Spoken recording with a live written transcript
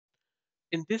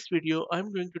In this video,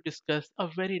 I'm going to discuss a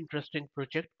very interesting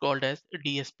project called as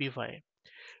DSPy.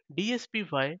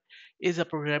 DSPy is a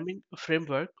programming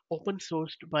framework open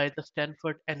sourced by the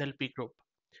Stanford NLP group.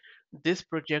 This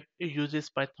project uses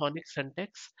Pythonic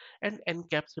syntax and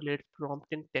encapsulates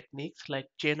prompting techniques like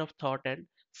chain of thought and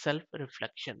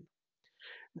self-reflection.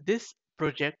 This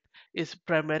project is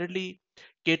primarily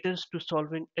caters to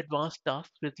solving advanced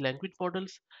tasks with language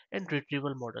models and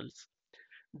retrieval models.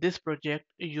 This project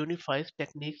unifies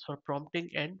techniques for prompting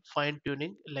and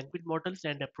fine-tuning language models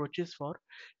and approaches for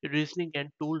reasoning and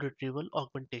tool retrieval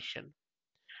augmentation.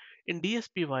 In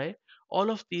DSPy,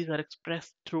 all of these are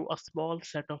expressed through a small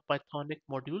set of Pythonic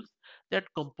modules that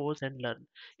compose and learn.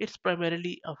 It's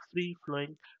primarily a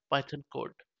free-flowing Python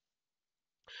code.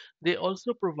 They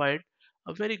also provide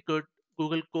a very good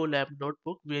Google Colab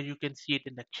notebook where you can see it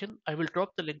in action. I will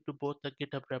drop the link to both the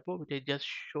GitHub repo, which I just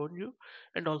shown you,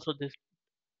 and also this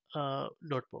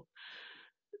notebook.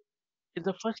 In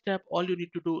the first step, all you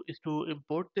need to do is to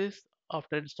import this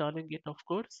after installing it, of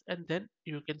course, and then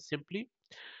you can simply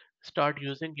start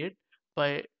using it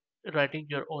by writing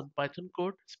your own Python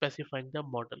code specifying the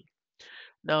model.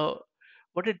 Now,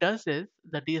 what it does is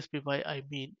the DSPy I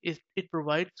mean is it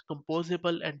provides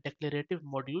composable and declarative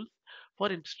modules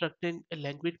for instructing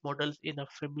language models in a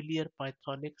familiar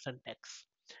Pythonic syntax.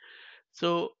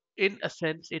 So, in a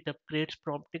sense, it upgrades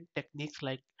prompting techniques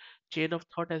like chain of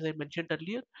thought, as I mentioned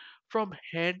earlier, from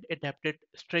hand adapted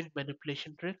string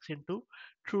manipulation tricks into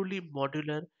truly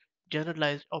modular,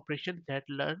 generalized operations that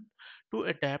learn to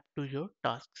adapt to your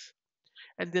tasks.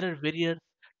 And there are various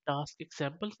task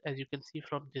examples as you can see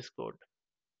from this code.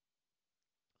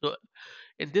 So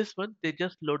in this one, they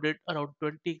just loaded around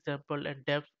 20 example and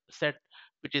dev set,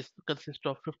 which is consists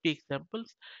of 50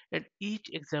 examples, and each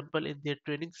example in their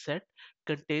training set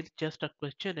contains just a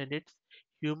question and its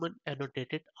human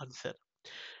annotated answer.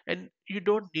 And you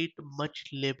don't need much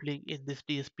labeling in this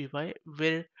DSPy,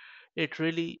 where it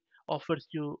really offers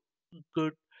you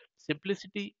good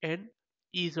simplicity and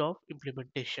ease of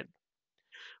implementation.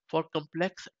 For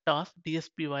complex tasks,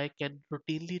 DSPy can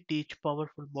routinely teach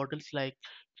powerful models like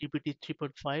GPT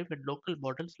 3.5 and local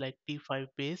models like T5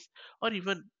 base or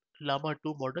even Llama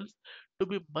 2 models to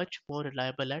be much more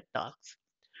reliable at tasks.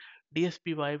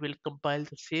 DSPy will compile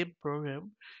the same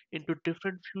program into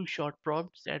different few short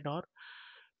prompts and are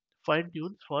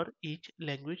fine-tuned for each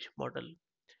language model.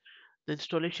 The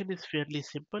installation is fairly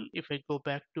simple. If I go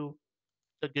back to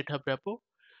the GitHub repo,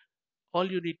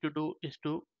 all you need to do is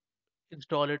to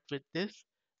install it with this,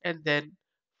 and then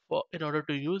in order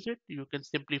to use it you can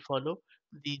simply follow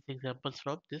these examples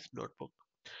from this notebook.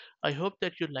 I hope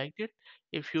that you liked it.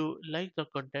 If you like the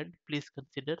content, please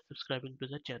consider subscribing to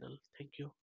the channel. Thank you.